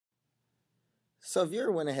So a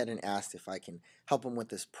viewer went ahead and asked if I can help him with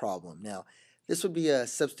this problem. Now, this would be a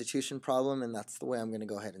substitution problem, and that's the way I'm going to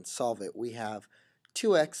go ahead and solve it. We have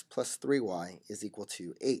 2x plus 3y is equal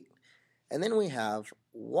to 8. And then we have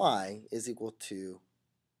y is equal to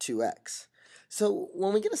 2x. So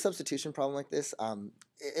when we get a substitution problem like this,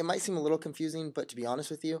 it might seem a little confusing, but to be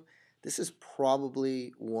honest with you, this is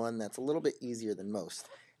probably one that's a little bit easier than most.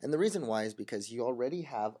 And the reason why is because you already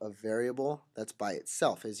have a variable that's by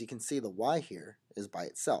itself. As you can see, the y here is by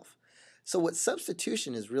itself. So what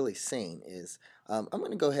substitution is really saying is, I'm going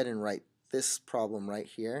to go ahead and write this problem right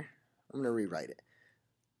here. I'm going to rewrite it.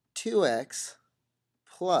 2x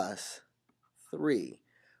plus 3.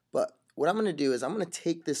 But what I'm going to do is I'm going to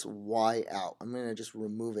take this y out. I'm going to just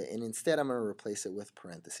remove it, and instead I'm going to replace it with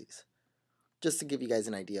parentheses, just to give you guys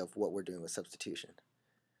an idea of what we're doing with substitution.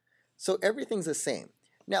 So everything's the same.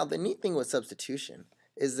 Now, the neat thing with substitution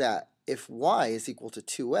is that if y is equal to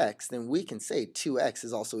 2x, then we can say 2x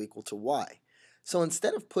is also equal to y. So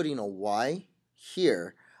instead of putting a y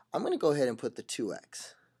here, I'm going to go ahead and put the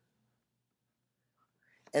 2x.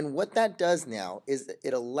 And what that does now is that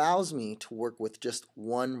it allows me to work with just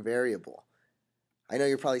one variable. I know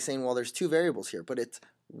you're probably saying, well, there's two variables here, but it's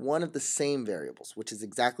one of the same variables, which is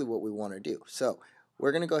exactly what we want to do. So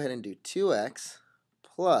we're going to go ahead and do 2x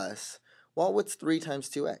plus, well, what's 3 times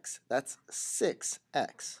 2x? That's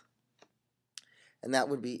 6x. And that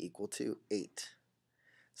would be equal to 8.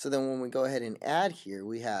 So then when we go ahead and add here,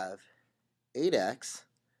 we have 8x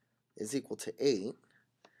is equal to 8.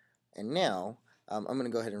 And now I'm going to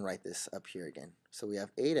go ahead and write this up here again. So we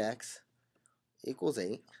have 8x equals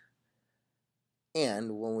 8.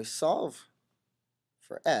 And when we solve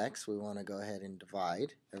for x, we want to go ahead and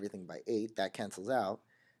divide everything by 8. That cancels out.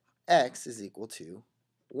 X is equal to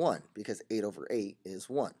 1, because 8 over 8 is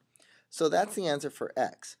 1. So that's the answer for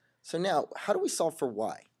x. So now, how do we solve for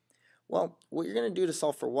y? Well, what you're going to do to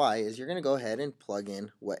solve for y is you're going to go ahead and plug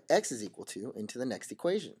in what x is equal to into the next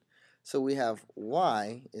equation. So we have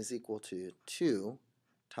y is equal to 2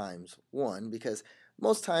 times 1, because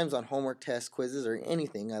most times on homework tests, quizzes, or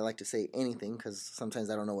anything, I like to say anything because sometimes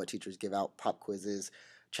I don't know what teachers give out, pop quizzes,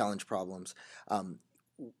 challenge problems,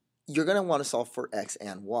 you're going to want to solve for x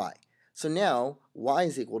and y. So now y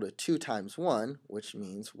is equal to 2 times 1, which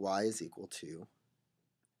means y is equal to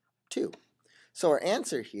 2. So our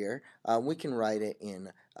answer here, we can write it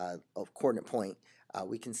in a coordinate point.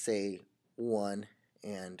 We can say 1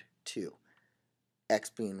 and 2, x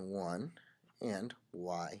being 1 and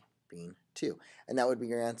y being 2. And that would be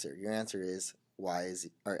your answer. Your answer is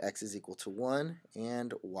x is equal to 1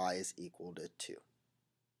 and y is equal to 2.